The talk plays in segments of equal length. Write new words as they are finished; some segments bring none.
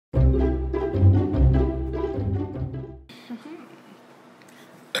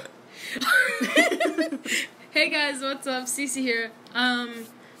Hey guys, what's up? Cece here.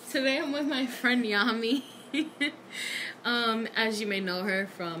 Today I'm with my friend Yami. As you may know her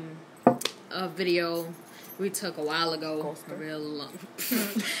from a video we took a while ago, a real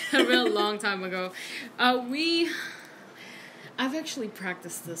long time ago. I've actually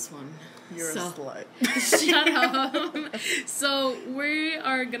practiced this one. You're a slut. Shut up. So we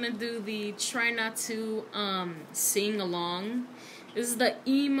are gonna do the try not to sing along. This is the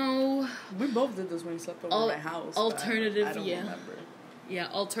emo. We both did this when we slept over at my house. Alternative, I don't remember. Yeah,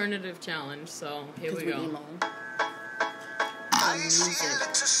 alternative challenge. So here we go. Emo. The music.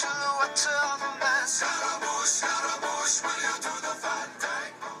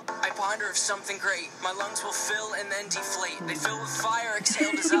 I ponder of something great. My lungs will fill and then deflate. They fill with fire,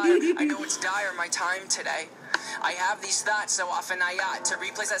 exhale desire. I know it's dire, my time today. I have these thoughts so often I ought to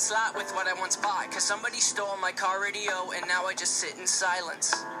replace that slot with what I once bought. Cause somebody stole my car radio and now I just sit in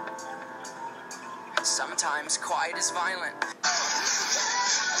silence. Sometimes quiet is violent.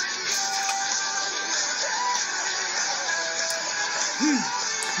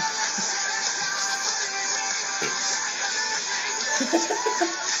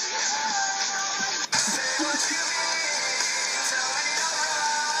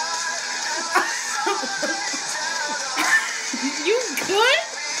 You good?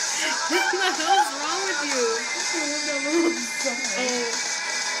 What the hell is wrong with you?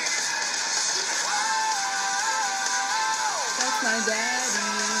 That's my daddy.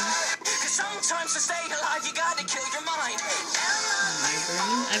 Sometimes to stay alive, you gotta kill your mind.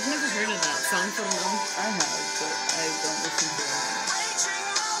 I've never heard of that song from them. I have, but I don't listen to it.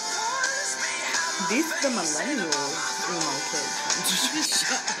 These are the millennials, emo kids.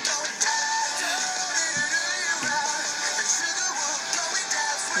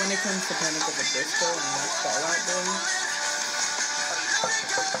 When it comes to Panic at the Disco and like Fall Out Boy.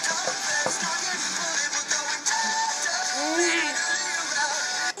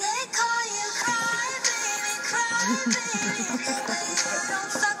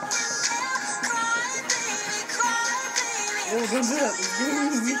 Oh, what's up?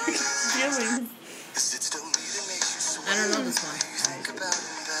 Feelings. I don't know this one.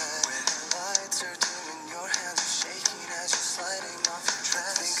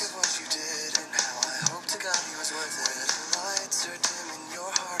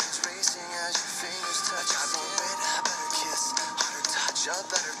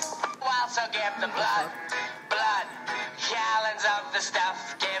 So give the blood, gallons of the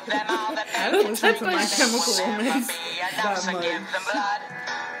stuff, give them all the I don't listen to My Chemical Romance so give them blood,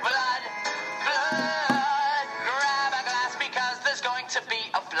 grab a glass because there's going to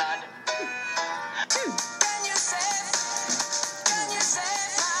be a flood.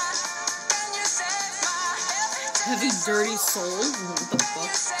 Heavy Dirty Soul? What the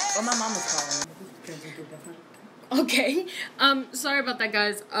fuck? Oh, my mom was calling me. Okay. Sorry about that,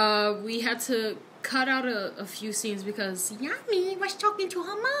 guys. We had to cut out a few scenes because Yami was talking to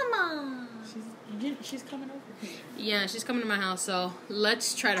her mama. She's coming over here. Yeah, she's coming to my house, so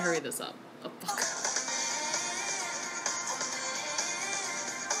let's try to hurry this up. Oh, fuck.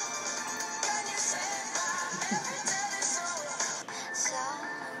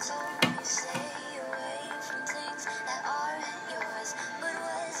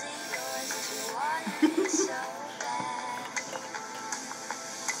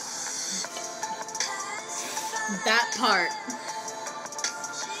 That part.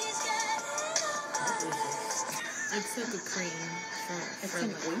 It's like a cream It's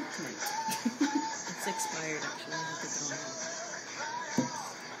an ointment. It's expired, actually. I have to throw it out.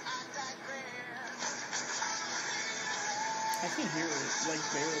 I can hear it, like,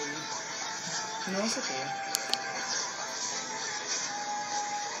 barely. No, it's okay.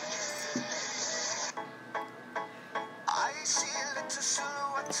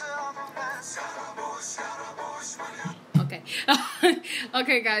 Okay.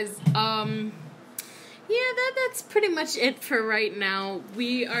 Okay, guys. Yeah, that's pretty much it for right now.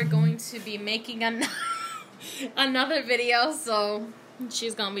 We are going to be making another video, so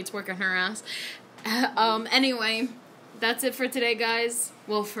she's gonna be twerking her ass. Anyway, that's it for today, guys.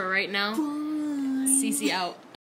 Well, for right now, Cece out.